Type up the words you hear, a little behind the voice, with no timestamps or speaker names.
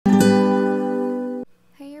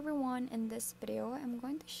this video, I'm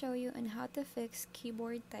going to show you on how to fix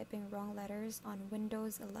keyboard typing wrong letters on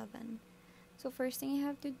Windows 11. So first thing you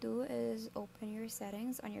have to do is open your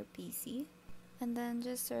settings on your PC and then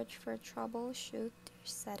just search for Troubleshoot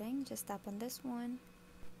setting. Just tap on this one.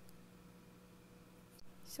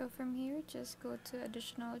 So from here, just go to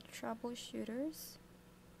additional troubleshooters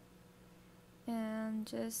and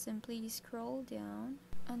just simply scroll down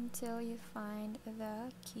until you find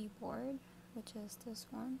the keyboard, which is this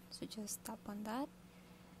one. So just tap on that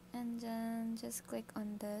and then just click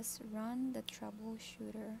on this run the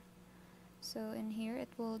troubleshooter. So in here it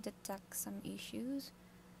will detect some issues.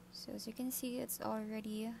 So as you can see, it's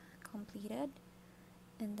already completed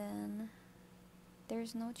and then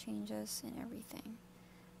there's no changes in everything.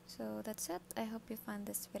 So that's it. I hope you found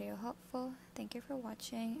this video helpful. Thank you for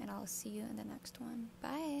watching and I'll see you in the next one.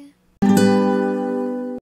 Bye!